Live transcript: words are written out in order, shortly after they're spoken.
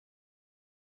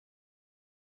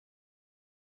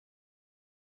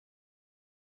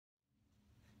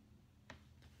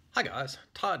Hi guys,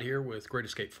 Todd here with Great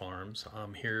Escape Farms.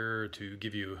 I'm here to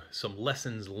give you some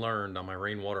lessons learned on my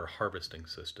rainwater harvesting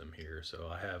system here. So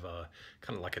I have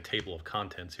kind of like a table of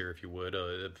contents here, if you would,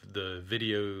 the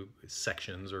video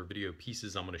sections or video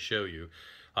pieces I'm going to show you.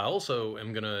 I also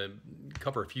am going to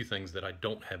cover a few things that I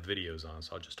don't have videos on,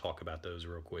 so I'll just talk about those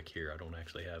real quick here. I don't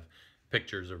actually have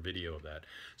pictures or video of that.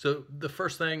 So the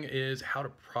first thing is how to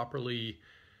properly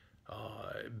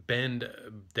bend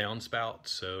downspouts.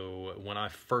 So when I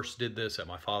first did this at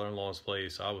my father-in-law's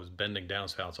place, I was bending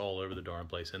downspouts all over the darn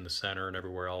place, in the center and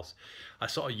everywhere else. I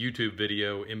saw a YouTube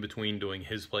video in between doing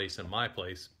his place and my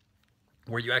place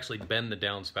where you actually bend the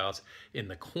downspouts in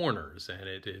the corners, and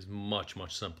it is much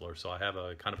simpler. So I have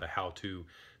a kind of a how-to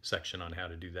section on how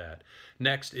to do that.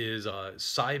 Next is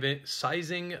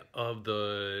sizing of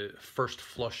the first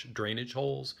flush drainage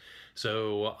holes.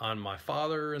 So on my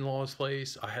father-in-law's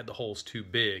place, I had the holes too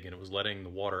big and it was letting the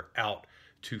water out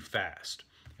too fast.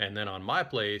 And then on my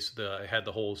place, I had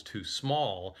the holes too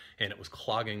small and it was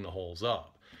clogging the holes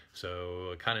up.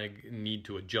 So I kind of need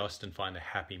to adjust and find a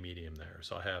happy medium there.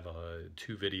 So I have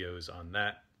 2 videos on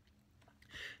that.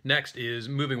 Next is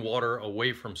moving water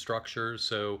away from structures.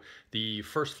 So the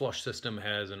first flush system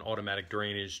has an automatic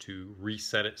drainage to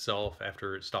reset itself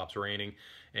after it stops raining,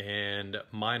 and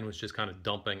mine was just kind of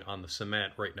dumping on the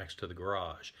cement right next to the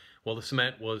garage. Well, the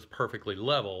cement was perfectly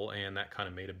level, and that kind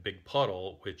of made a big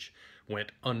puddle which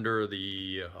went under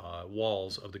the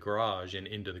walls of the garage and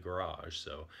into the garage.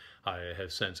 So I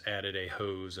have since added a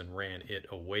hose and ran it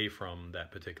away from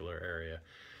that particular area.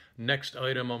 Next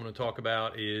item I'm going to talk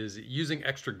about is using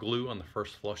extra glue on the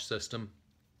first flush system.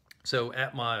 So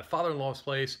at my father-in-law's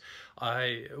place,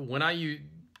 when I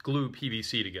glue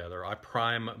PVC together, I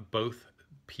prime both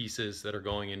pieces that are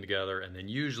going in together, and then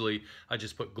usually I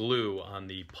just put glue on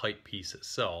the pipe piece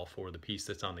itself, or the piece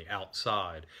that's on the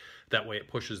outside. That way it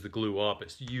pushes the glue up.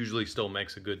 It usually still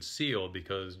makes a good seal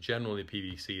because generally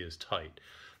PVC is tight.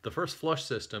 The first flush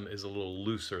system is a little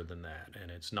looser than that,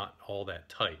 and it's not all that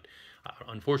tight.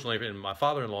 Unfortunately, in my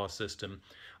father-in-law's system,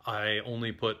 I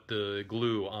only put the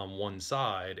glue on one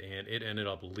side and it ended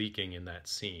up leaking in that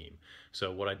seam.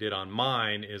 So what I did on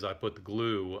mine is I put the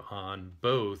glue on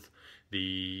both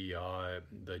the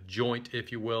joint,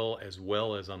 if you will, as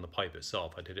well as on the pipe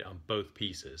itself. I did it on both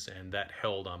pieces, and that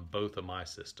held on both of my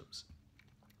systems.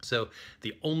 So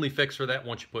the only fix for that,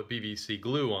 once you put PVC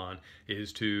glue on,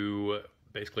 is to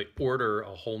basically order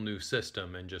a whole new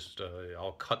system and just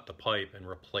I'll cut the pipe and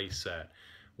replace that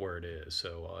where it is.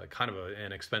 So kind of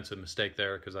an expensive mistake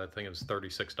there, because I think it was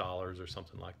 $36 or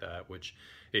something like that, which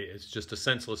is just a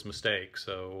senseless mistake.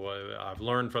 So I've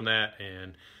learned from that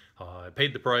and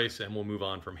paid the price, and we'll move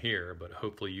on from here. But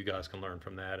hopefully you guys can learn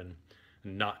from that and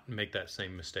not make that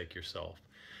same mistake yourself.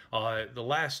 The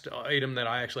last item that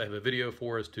I actually have a video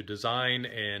for is to design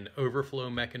an overflow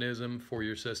mechanism for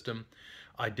your system.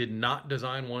 I did not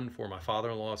design one for my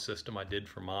father-in-law's system, I did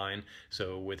for mine.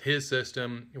 So with his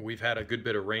system, we've had a good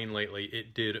bit of rain lately.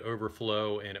 It did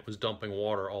overflow and it was dumping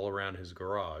water all around his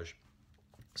garage.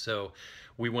 So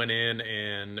we went in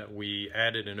and we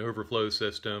added an overflow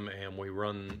system, and we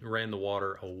ran the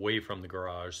water away from the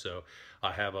garage. So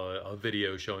I have a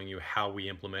video showing you how we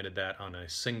implemented that on a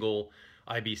single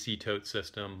IBC Tote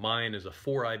system. Mine is a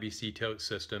 4 IBC Tote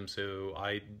system, so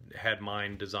I had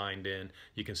mine designed in.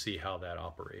 You can see how that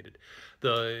operated.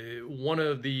 One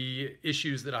of the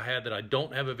issues that I had that I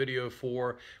don't have a video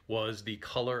for was the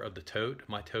color of the tote.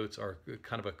 My totes are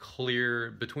kind of a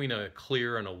clear, between a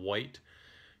clear and a white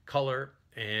color,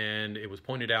 and it was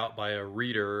pointed out by a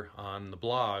reader on the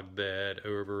blog that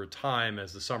over time,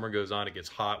 as the summer goes on, it gets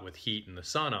hot with heat and the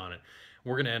sun on it,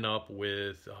 we're going to end up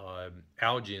with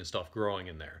algae and stuff growing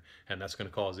in there, and that's going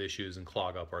to cause issues and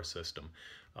clog up our system.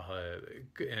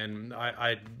 And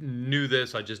I knew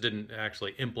this, I just didn't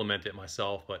actually implement it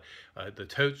myself, but the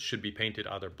totes should be painted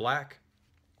either black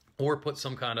or put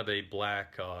some kind of a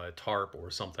black tarp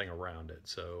or something around it.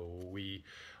 So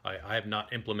I have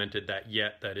not implemented that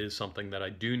yet. That is something that I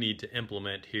do need to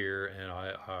implement here, and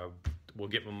I will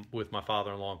get with my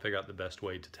father-in-law and figure out the best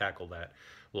way to tackle that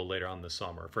a little later on this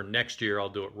summer. For next year, I'll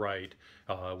do it right.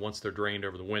 Once they're drained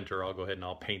over the winter, I'll go ahead and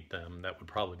I'll paint them. That would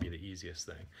probably be the easiest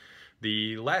thing.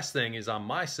 The last thing is, on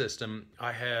my system,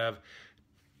 I have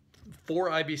 4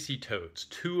 IBC totes.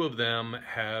 2 of them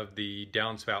have the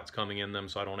downspouts coming in them,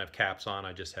 so I don't have caps on,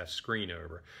 I just have screen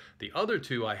over. The other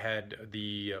 2, I had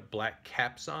the black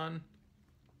caps on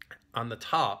the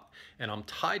top, and I'm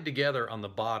tied together on the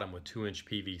bottom with 2-inch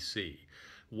PVC.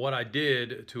 What I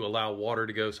did to allow water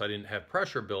to go so I didn't have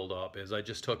pressure build up is I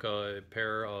just took a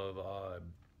pair of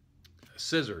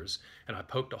scissors and I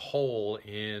poked a hole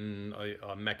in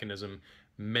a mechanism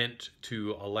meant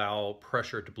to allow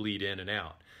pressure to bleed in and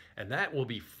out. And that will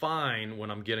be fine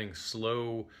when I'm getting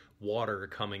slow water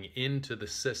coming into the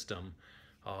system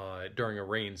during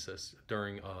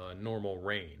normal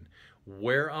rain.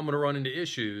 Where I'm going to run into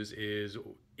issues is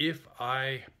if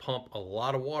I pump a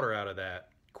lot of water out of that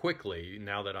quickly,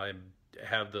 now that I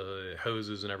have the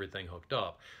hoses and everything hooked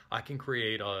up, I can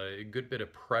create a good bit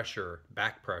of pressure,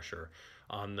 back pressure,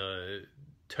 on the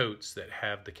totes that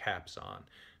have the caps on.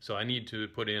 So I need to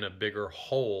put in a bigger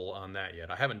hole on that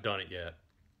yet. I haven't done it yet.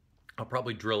 I'll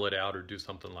probably drill it out or do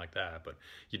something like that, but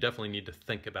you definitely need to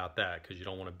think about that because you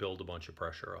don't want to build a bunch of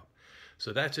pressure up.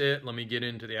 So that's it. Let me get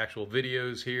into the actual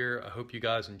videos here. I hope you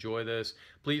guys enjoy this.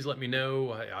 Please let me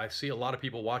know. I see a lot of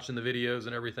people watching the videos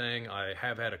and everything. I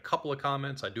have had a couple of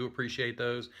comments. I do appreciate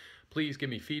those. Please give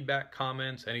me feedback,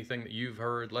 comments, anything that you've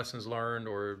heard, lessons learned,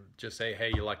 or just say,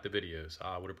 hey, you like the videos.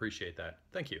 I would appreciate that.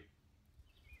 Thank you.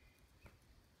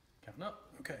 Counting up.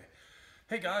 Okay.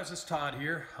 Hey guys, it's Todd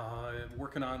here,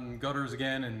 working on gutters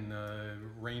again and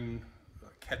rain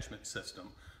catchment system.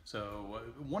 So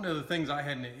one of the things I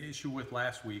had an issue with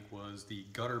last week was the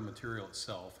gutter material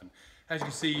itself. And as you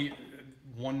can see,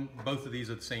 both of these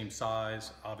are the same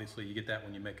size. Obviously you get that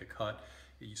when you make a cut.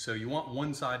 So you want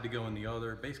one side to go in the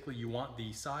other. Basically you want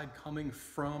the side coming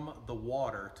from the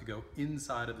water to go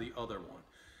inside of the other one.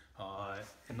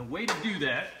 And the way to do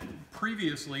that,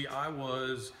 previously I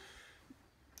was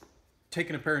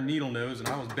taking a pair of needle nose and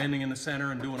I was bending in the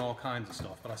center and doing all kinds of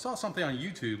stuff. But I saw something on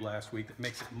YouTube last week that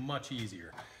makes it much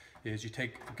easier. Is you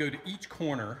go to each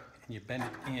corner and you bend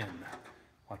it in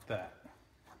like that.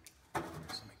 So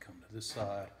let me come to this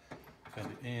side, bend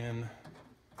it in,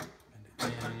 bend it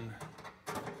in,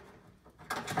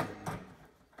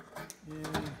 and in.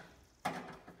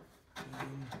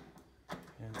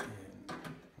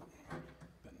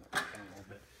 Bend that down a little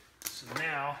bit. So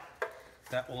now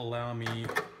that will allow me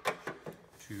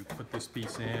to put this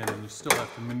piece in, and you still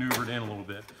have to maneuver it in a little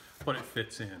bit, but it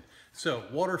fits in. So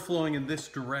water flowing in this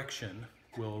direction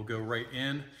will go right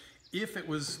in. If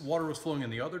water was flowing in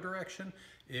the other direction,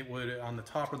 it would, on the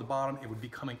top or the bottom, it would be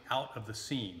coming out of the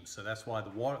seam. So that's why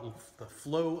the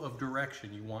flow of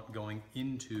direction you want going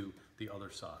into the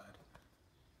other side.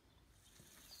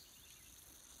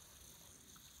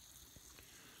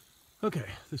 Okay,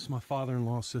 this is my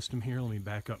father-in-law's system here. Let me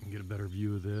back up and get a better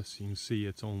view of this. You can see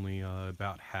it's only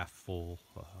about half full.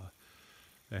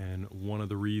 And one of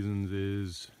the reasons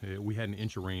is we had an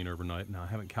inch of rain overnight. Now, I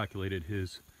haven't calculated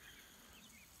his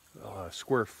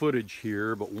square footage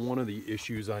here, but one of the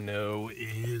issues I know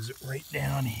is right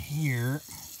down here.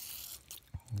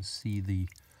 You see the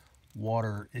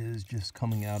water is just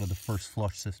coming out of the first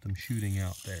flush system, shooting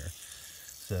out there.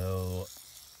 So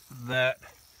that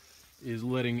is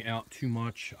letting out too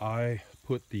much. I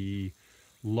put the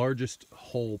largest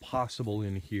hole possible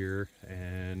in here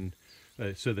and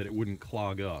so that it wouldn't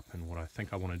clog up. And what I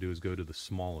think I want to do is go to the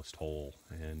smallest hole,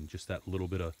 and just that little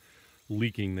bit of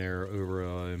leaking there over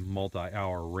a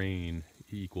multi-hour rain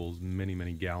equals many,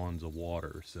 many gallons of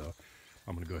water. So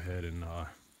I'm going to go ahead and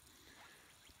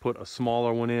put a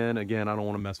smaller one in. Again, I don't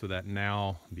want to mess with that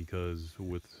now because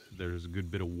there's a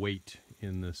good bit of weight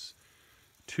in this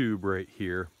tube right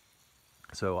here.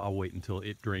 So I'll wait until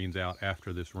it drains out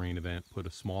after this rain event, put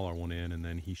a smaller one in, and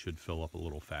then he should fill up a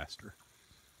little faster.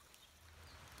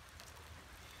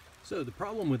 So the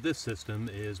problem with this system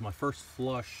is my first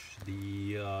flush,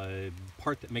 the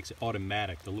part that makes it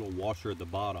automatic, the little washer at the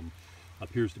bottom,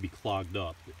 appears to be clogged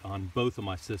up on both of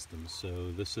my systems.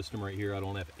 So this system right here, I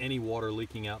don't have any water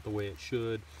leaking out the way it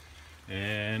should.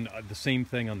 And the same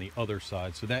thing on the other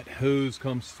side. So that hose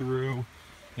comes through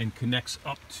and connects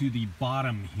up to the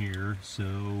bottom here.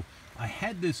 So I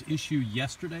had this issue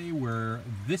yesterday where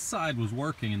this side was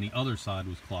working and the other side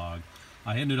was clogged.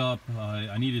 I ended up,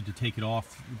 I needed to take it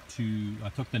off I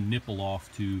took the nipple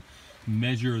off to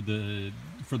measure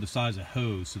for the size of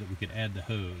hose so that we could add the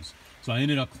hose. So I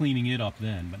ended up cleaning it up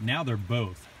then, but now they're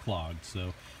both clogged.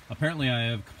 So apparently I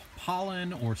have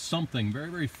pollen or something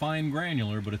very, very fine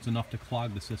granular, but it's enough to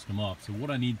clog the system up. So what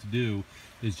I need to do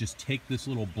is just take this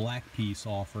little black piece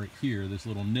off right here, this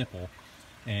little nipple,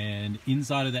 and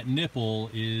inside of that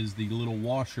nipple is the little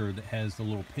washer that has the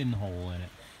little pinhole in it.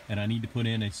 And I need to put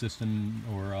in a system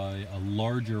or a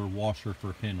larger washer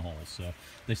for pinholes. So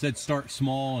they said start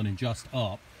small and adjust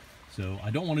up. So I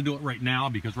don't want to do it right now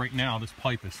because right now this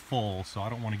pipe is full, so I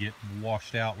don't want to get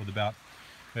washed out with about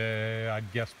I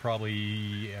guess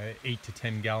probably 8 to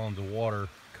 10 gallons of water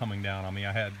coming down on me.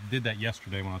 did that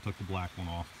yesterday when I took the black one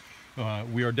off.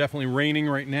 We are definitely raining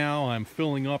right now. I'm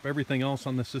filling up. Everything else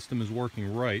on the system is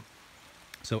working right.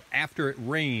 So after it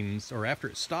rains, or after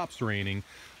it stops raining,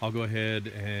 I'll go ahead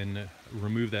and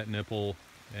remove that nipple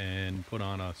and put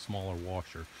on a smaller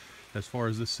washer. As far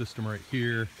as this system right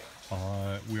here,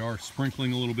 we are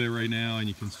sprinkling a little bit right now, and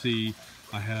you can see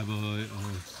I have a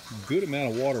good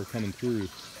amount of water coming through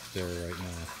there right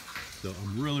now. So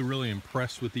I'm really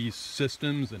impressed with these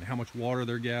systems and how much water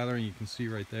they're gathering. You can see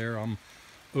right there, I'm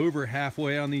over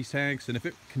halfway on these tanks, and if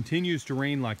it continues to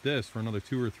rain like this for another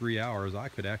 2 or 3 hours, I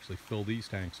could actually fill these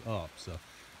tanks up. So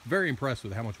very impressed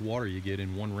with how much water you get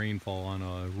in one rainfall on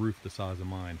a roof the size of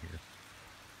mine here.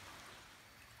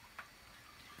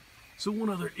 So one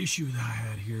other issue that I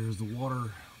had here is the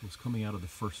water was coming out of the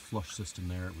first flush system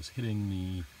there. It was hitting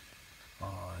the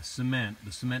cement.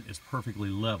 The cement is perfectly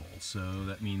level, so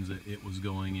that means that it was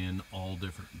going in all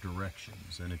different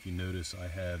directions. And if you notice, I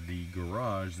have the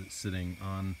garage that's sitting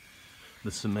on the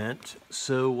cement.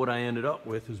 So what I ended up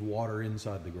with is water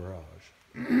inside the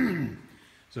garage.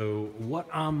 So what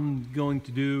I'm going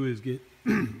to do is get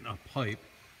a pipe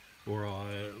or a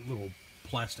little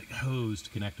plastic hose to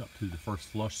connect up to the first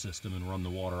flush system and run the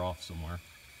water off somewhere.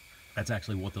 That's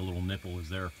actually what the little nipple is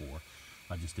there for.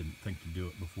 I just didn't think to do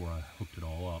it before I hooked it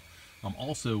all up.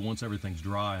 Also, once everything's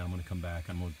dry, I'm going to come back.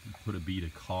 I'm going to put a bead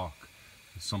of caulk,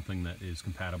 something that is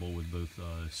compatible with both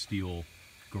steel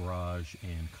garage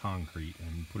and concrete,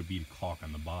 and put a bead of caulk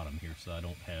on the bottom here so I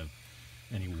don't have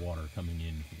any water coming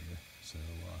in here. So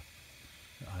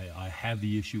I have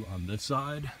the issue on this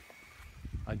side.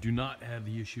 I do not have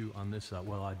the issue on this side.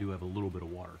 Well, I do have a little bit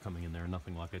of water coming in there,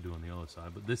 nothing like I do on the other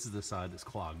side, but this is the side that's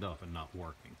clogged up and not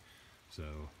working. So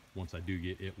once I do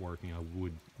get it working, I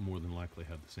would more than likely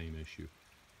have the same issue.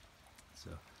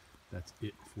 So that's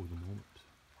it for the moment.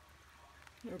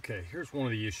 Okay, here's one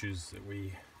of the issues that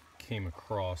we came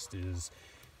across is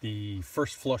the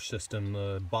first flush system,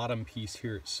 the bottom piece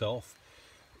here itself.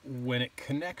 When it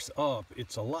connects up,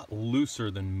 it's a lot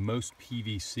looser than most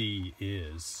PVC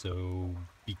is. So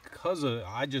because of,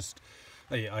 I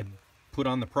put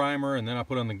on the primer, and then I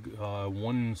put on the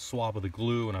one swab of the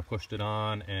glue, and I pushed it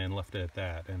on and left it at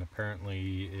that, and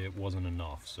apparently it wasn't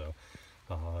enough. So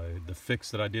the fix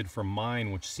that I did for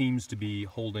mine, which seems to be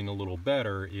holding a little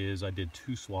better, is I did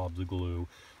 2 swabs of glue.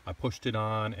 I pushed it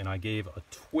on and I gave a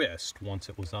twist once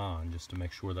it was on, just to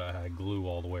make sure that I had glue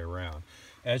all the way around.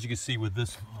 As you can see with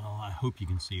this, well, I hope you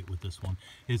can see it with this one,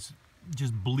 it's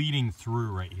just bleeding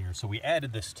through right here. So we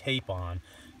added this tape on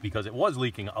because it was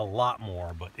leaking a lot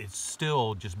more, but it's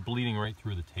still just bleeding right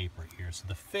through the tape right here. So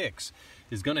the fix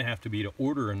is going to have to be to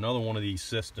order another one of these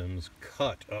systems,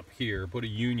 cut up here, put a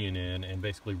union in, and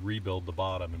basically rebuild the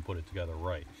bottom and put it together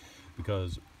right.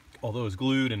 Because although it's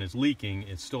glued and it's leaking,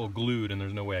 it's still glued, and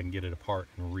there's no way I can get it apart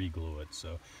and re-glue it.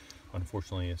 So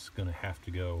unfortunately, it's going to have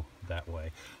to go that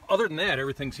way. Other than that,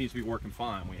 everything seems to be working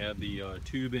fine. We have the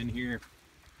tube in here.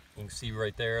 You can see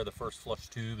right there, the first flush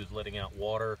tube is letting out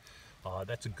water.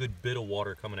 That's a good bit of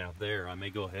water coming out there. I may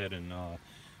go ahead and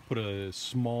put a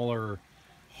smaller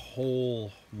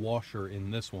hole washer in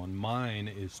this one. Mine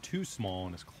is too small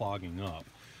and it's clogging up,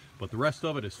 but the rest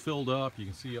of it is filled up. You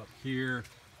can see up here,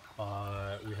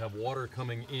 we have water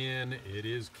coming in. It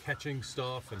is catching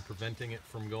stuff and preventing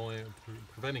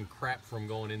crap from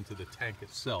going into the tank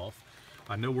itself.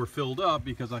 I know we're filled up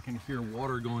because I can hear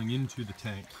water going into the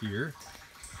tank here.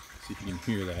 See if you can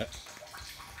hear that.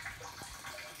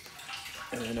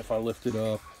 And if I lift it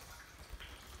up,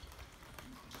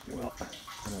 well,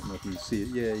 I don't know if you can see it.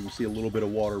 Yeah, you can see a little bit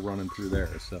of water running through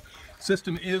there. So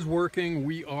system is working.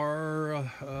 We are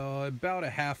about a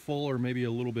half full, or maybe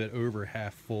a little bit over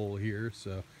half full here.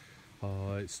 So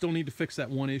still need to fix that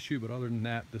one issue, but other than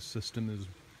that, the system is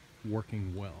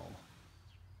working well.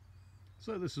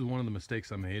 So this is one of the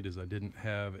mistakes I made, is I didn't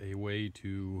have a way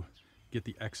to get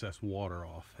the excess water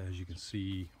off. As you can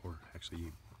see, or actually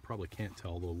you probably can't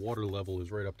tell, the water level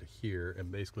is right up to here, and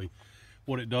basically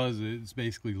what it does is it's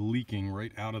basically leaking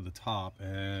right out of the top,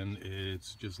 and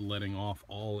it's just letting off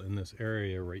all in this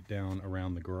area right down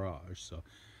around the garage. So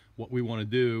what we want to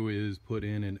do is put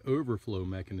in an overflow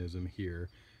mechanism here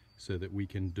so that we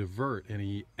can divert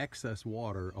any excess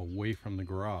water away from the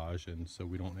garage, and so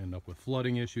we don't end up with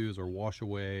flooding issues or wash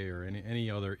away or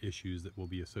any other issues that will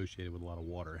be associated with a lot of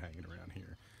water hanging around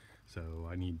here. So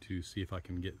I need to see if I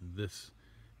can get this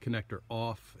connector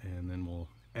off, and then we'll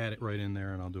add it right in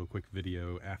there, and I'll do a quick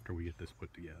video after we get this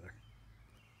put together.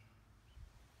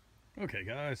 Okay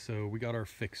guys, so we got our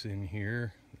fix in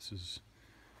here. This is,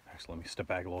 actually let me step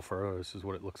back a little further. This is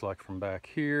what it looks like from back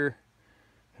here.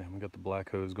 And we got the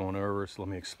black hose going over, so let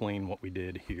me explain what we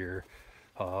did here.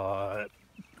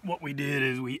 What we did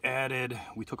is we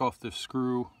took off the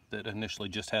screw that initially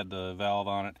just had the valve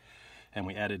on it, and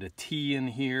we added a T in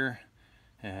here,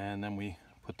 and then we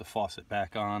put the faucet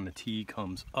back on. The T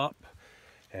comes up,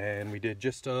 and we did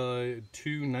just 2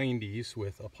 90s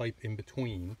with a pipe in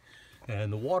between,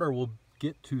 and the water will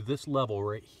get to this level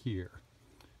right here,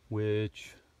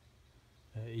 which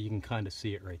you can kind of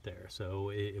see it right there. So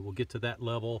it will get to that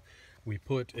level. We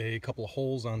put a couple of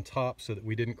holes on top so that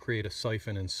we didn't create a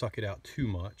siphon and suck it out too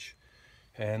much,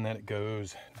 and then it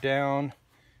goes down,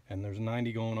 and there's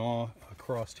 90 going off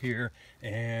across here,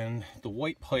 and the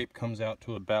white pipe comes out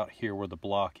to about here where the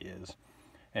block is,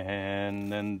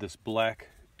 and then this black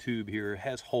tube here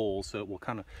has holes, so it will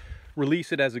kind of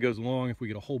release it as it goes along. If we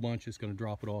get a whole bunch, it's going to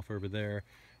drop it off over there.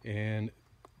 And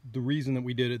the reason that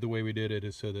we did it the way we did it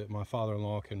is so that my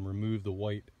father-in-law can remove the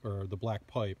white or the black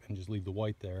pipe and just leave the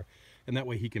white there, and that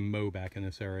way he can mow back in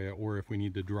this area, or if we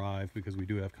need to drive, because we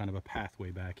do have kind of a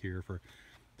pathway back here for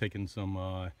taking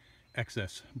some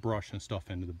excess brush and stuff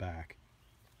into the back.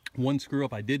 One screw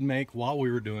up I did make while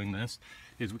we were doing this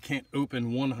is we can't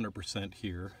open 100%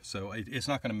 here, so it's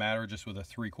not going to matter just with a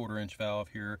 3/4 inch valve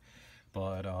here,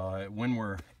 but when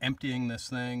we're emptying this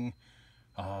thing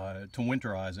to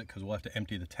winterize it, because we'll have to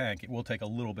empty the tank, it will take a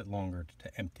little bit longer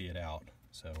to empty it out.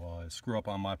 So screw up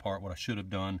on my part. What I should have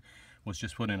done was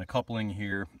just put in a coupling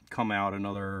here, come out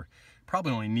another,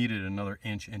 probably only needed another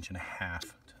inch and a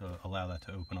half to allow that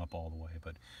to open up all the way,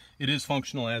 but it is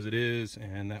functional as it is,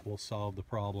 and that will solve the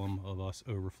problem of us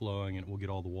overflowing, and it will get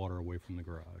all the water away from the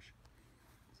garage.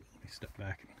 So let me step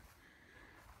back and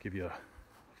give you a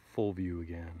full view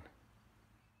again.